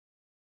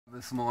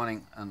this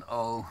morning and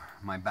oh,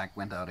 my back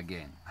went out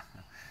again.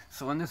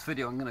 So in this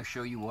video I'm going to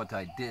show you what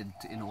I did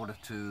in order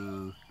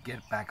to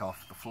get back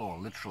off the floor,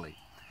 literally.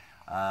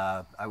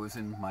 I was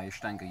in my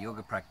Ashtanga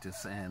yoga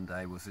practice and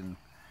I was in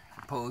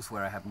a pose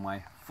where I had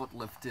my foot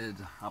lifted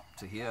up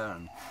to here,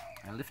 and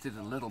I lifted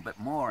a little bit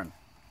more and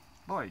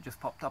boy, it just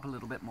popped up a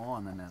little bit more,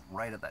 and then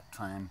right at that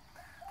time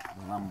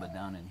the lumbar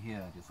down in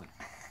here just went,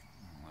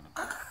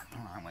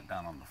 I went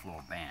down on the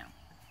floor, bam.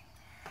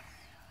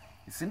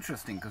 It's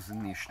interesting because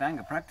in the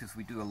Ashtanga practice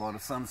we do a lot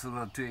of sun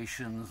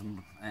salutations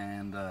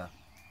and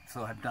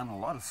so I've done a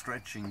lot of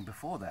stretching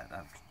before that.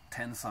 I've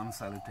 10 sun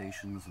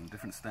salutations and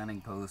different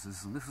standing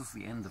poses, and this was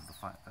the end of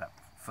that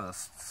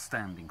first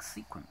standing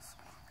sequence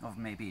of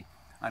maybe,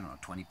 I don't know,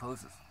 20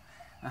 poses.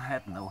 I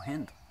had no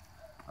hint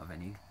of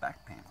any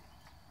back pain.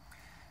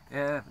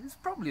 It's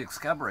probably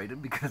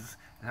exacerbated because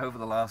over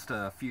the last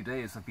few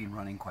days I've been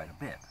running quite a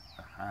bit,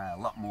 a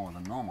lot more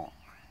than normal.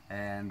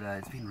 And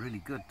it's been really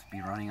good to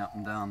be running up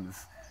and down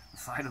this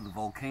side of the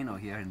volcano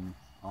here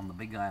on the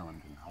Big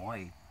Island in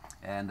Hawaii.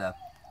 And I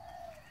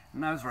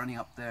was running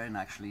up there, and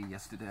actually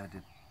yesterday I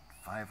did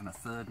 5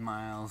 1/3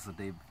 miles.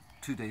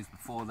 2 days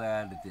before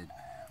that I did,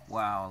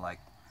 wow, like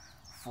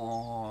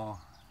 4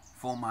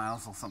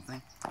 miles or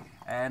something.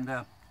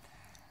 And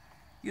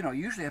you know,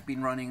 usually I've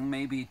been running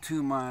maybe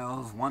 2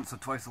 miles once or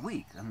twice a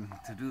week, and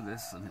to do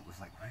this, and it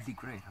was like really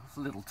great. I was a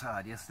little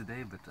tired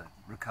yesterday, but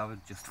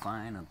recovered just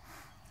fine, and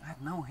I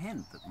had no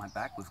hint that my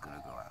back was going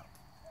to go out.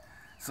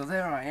 So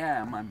there I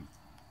am, I'm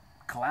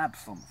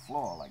collapsed on the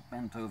floor, like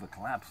bent over,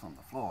 collapsed on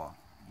the floor,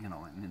 you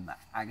know, and in the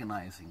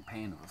agonizing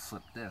pain of a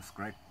slipped disc,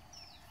 right?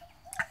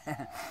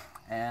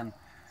 And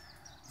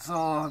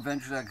so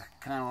eventually I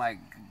kind of like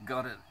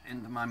got it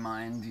into my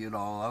mind, you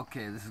know,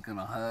 okay, this is going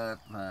to hurt,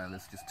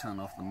 let's just turn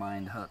off the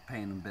mind, hurt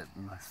pain a bit,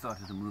 and I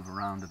started to move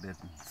around a bit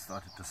and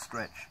started to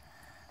stretch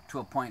to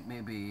a point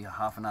maybe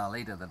half an hour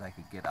later that I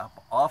could get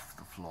up off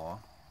the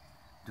floor,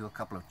 do a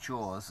couple of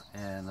chores,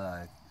 and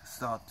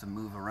start to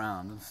move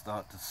around and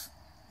start to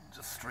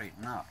just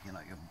straighten up, you know,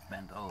 you're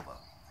bent over,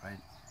 right?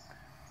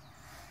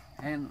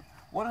 And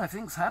what I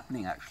think is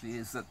happening actually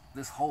is that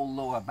this whole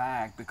lower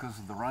back, because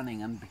of the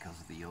running and because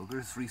of the yoga,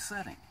 is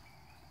resetting.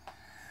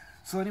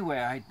 So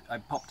anyway, I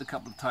popped a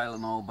couple of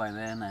Tylenol by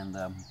then, and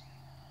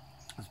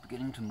was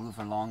beginning to move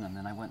along, and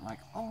then I went like,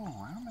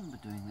 oh, I remember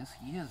doing this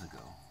years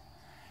ago,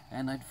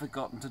 and I'd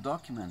forgotten to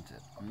document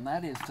it, and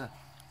that is to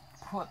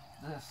put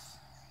this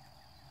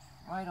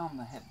right on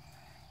the hip.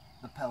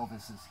 The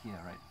pelvis is here,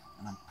 right?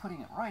 And I'm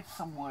putting it right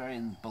somewhere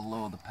in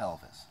below the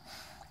pelvis.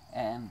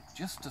 And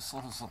just to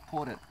sort of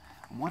support it,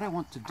 what I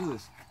want to do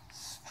is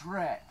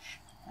stretch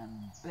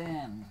and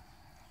bend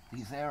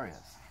these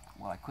areas.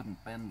 Well, I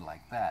couldn't bend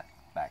like that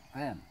back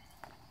then.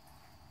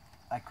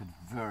 I could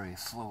very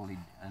slowly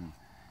and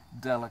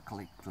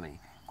delicately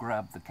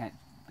grab the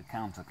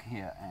counter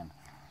here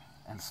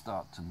and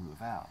start to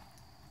move out.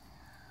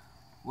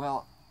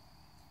 Well,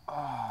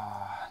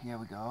 here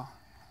we go.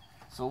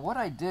 So what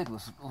I did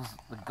was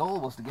the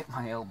goal was to get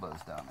my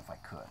elbows down if I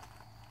could,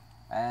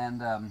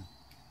 and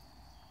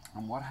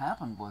what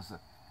happened was that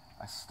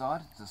I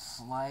started to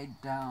slide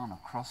down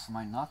across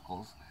my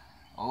knuckles,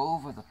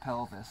 over the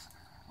pelvis,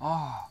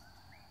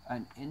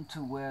 and into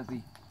where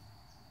the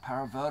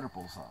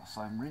paravertebrals are.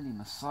 So I'm really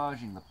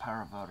massaging the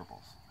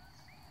paravertebrals,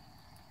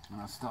 and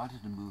I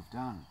started to move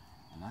down.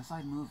 And as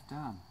I moved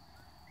down,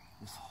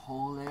 this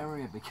whole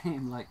area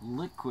became like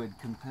liquid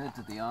compared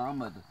to the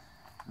armored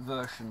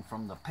version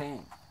from the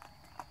pain.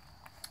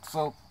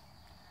 So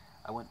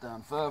I went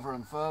down further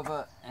and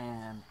further,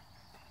 and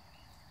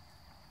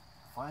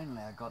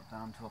finally I got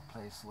down to a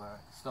place where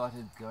it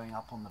started going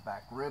up on the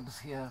back ribs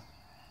here,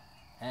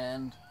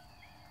 and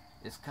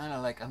it's kind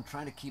of like I'm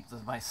trying to keep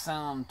my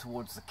sound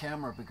towards the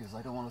camera because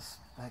I don't want to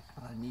spec,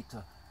 but I need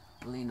to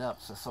lean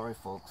up, so sorry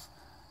folks,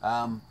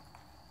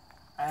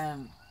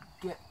 and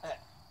get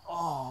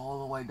all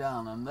the way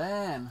down, and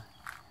then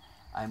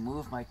I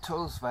move my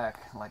toes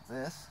back like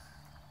this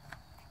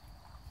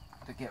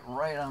to get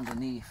right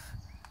underneath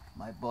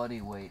my body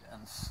weight,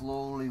 and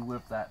slowly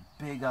with that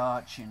big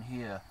arch in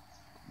here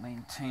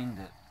maintained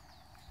it.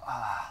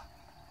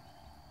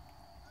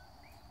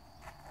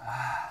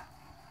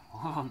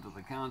 Hold on to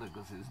the counter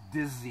because it's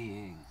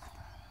dizzying.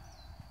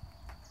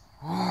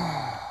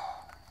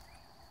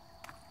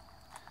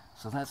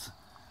 So that's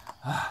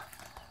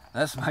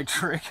my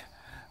trick.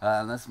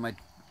 That's my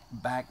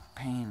back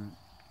pain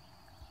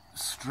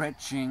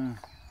stretching.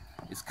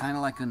 It's kind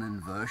of like an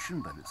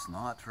inversion, but it's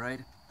not,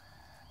 right?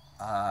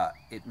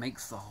 It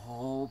makes the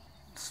whole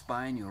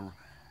spine,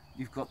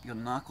 you've got your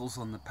knuckles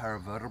on the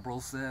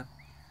paravertebrals there,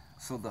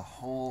 so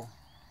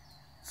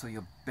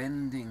you're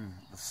bending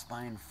the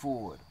spine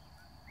forward,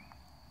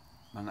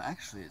 and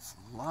actually it's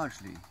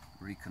largely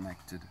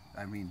reconnected,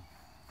 I mean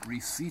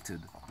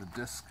reseated the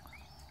disc.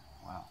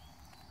 Wow.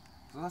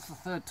 So that's the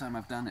 3rd time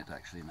I've done it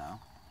actually now.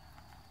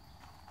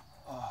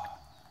 Oh,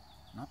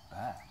 not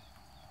bad.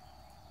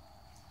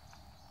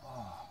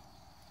 Oh.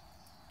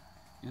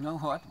 You know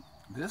what?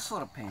 This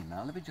sort of pain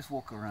now, let me just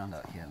walk around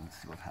out here and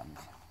see what happens.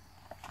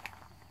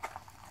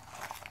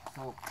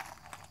 So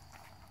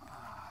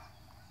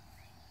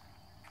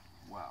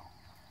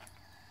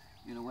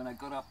You know, when I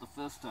got up the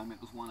first time, it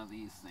was one of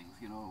these things,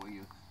 you know, where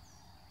you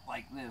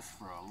like this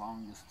for a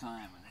longest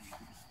time, and then you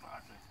could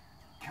start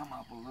to come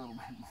up a little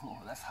bit more.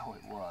 That's how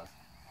it was.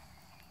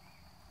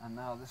 And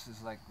now this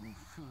is like,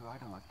 I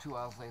don't know, 2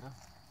 hours later.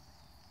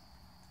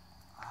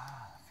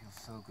 Ah, it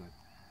feels so good.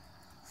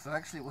 So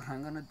actually what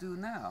I'm going to do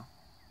now,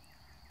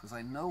 because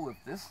I know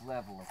with this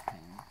level of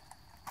pain,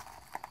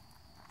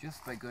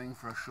 just by going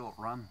for a short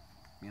run,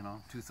 you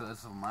know,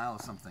 2/3 of a mile or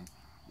something,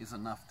 is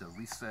enough to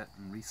reset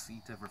and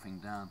reseat everything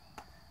down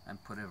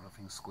and put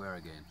everything square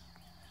again.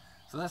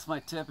 So that's my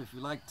tip. If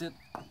you liked it,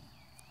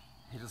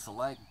 hit us a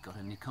like. Got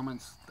any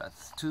comments?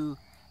 That's too.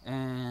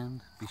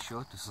 And be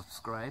sure to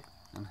subscribe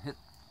and hit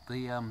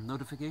the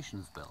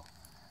notifications bell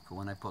for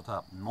when I put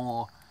up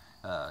more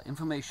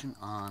information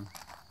on,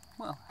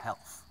 well,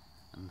 health.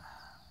 And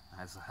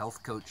as a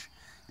health coach,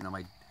 you know,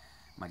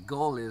 my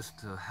goal is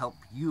to help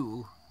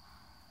you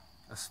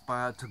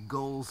aspire to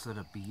goals that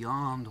are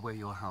beyond where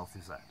your health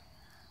is at,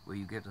 where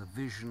you get a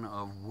vision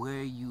of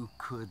where you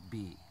could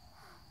be.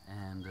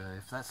 And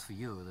if that's for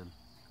you, then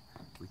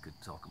we could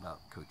talk about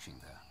coaching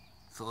there.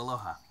 So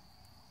aloha.